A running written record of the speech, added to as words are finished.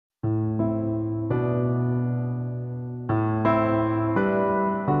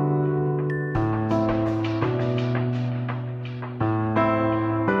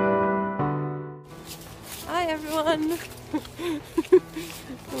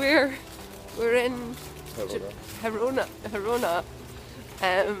we're in Girona,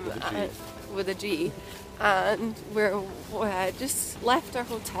 with a G, and we're just left our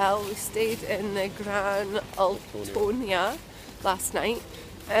hotel. We stayed in the Gran Altonia last night,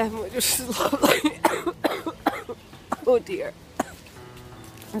 which was lovely. Oh dear,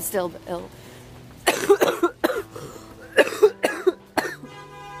 I'm still a bit ill.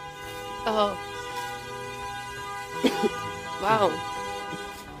 Oh. Wow.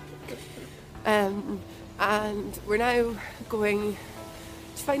 And we're now going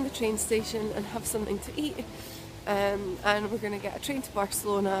to find the train station and have something to eat, and we're going to get a train to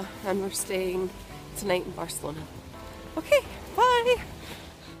Barcelona, and we're staying tonight in Barcelona. Okay, bye!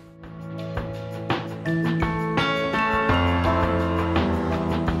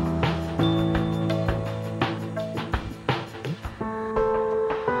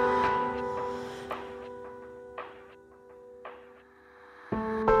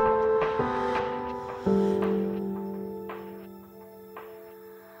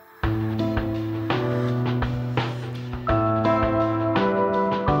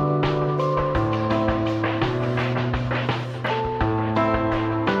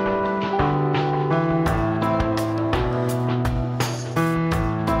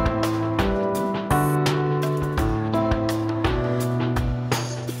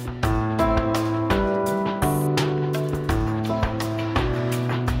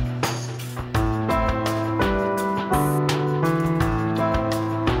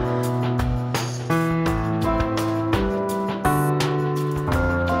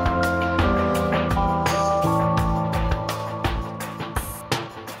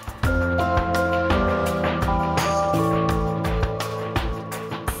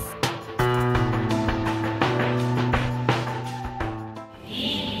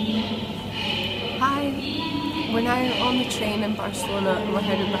 We're now on the train in Barcelona and we're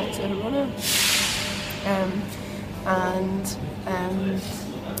heading back to Girona.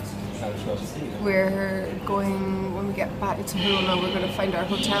 We're going, when we get back to Girona, we're going to find our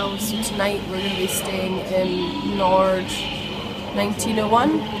hotel. So tonight we're going to be staying in Nord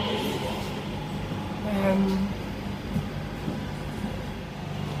 1901.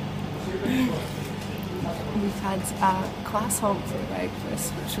 We've had a croissant for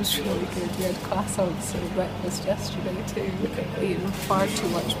breakfast, which was really good. We had croissants for breakfast yesterday too. We ate far too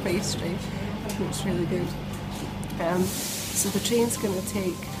much pastry, which was really good. So the train's going to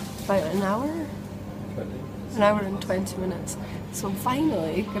take about an hour and 20 minutes. So I'm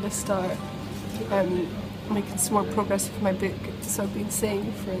finally going to start making some more progress with my book. So I've been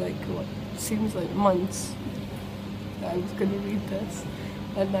saying for like what seems like months that I was going to read this,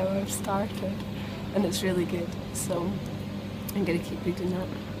 and now I've started. And it's really good, so I'm going to keep reading that,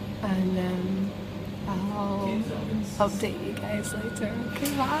 and I'll update you guys later.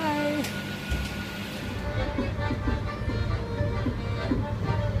 Okay, bye!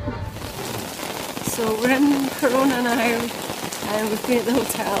 So we're in Girona now, and we've been at the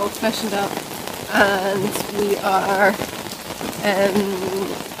hotel, freshened up, and we are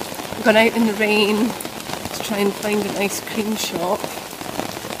gone out in the rain to try and find an ice cream shop.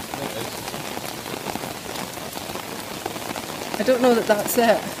 I don't know that that's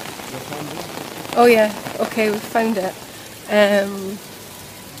it. Oh yeah, okay, we found it.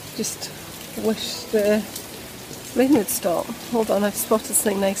 Just wish the rain would stop. Hold on, I've spotted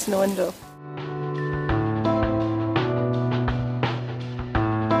something nice in the window.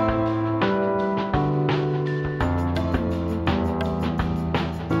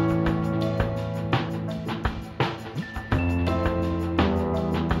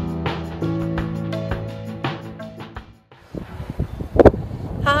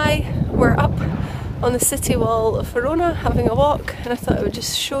 Hi, we're up on the city wall of Girona having a walk, and I thought I would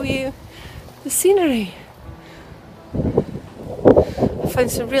just show you the scenery. I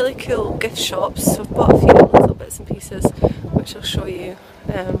found some really cool gift shops, so I've bought a few little bits and pieces which I'll show you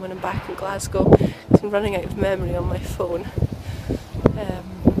when I'm back in Glasgow. I'm running out of memory on my phone.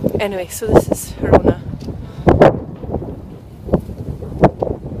 Anyway, so this is Girona.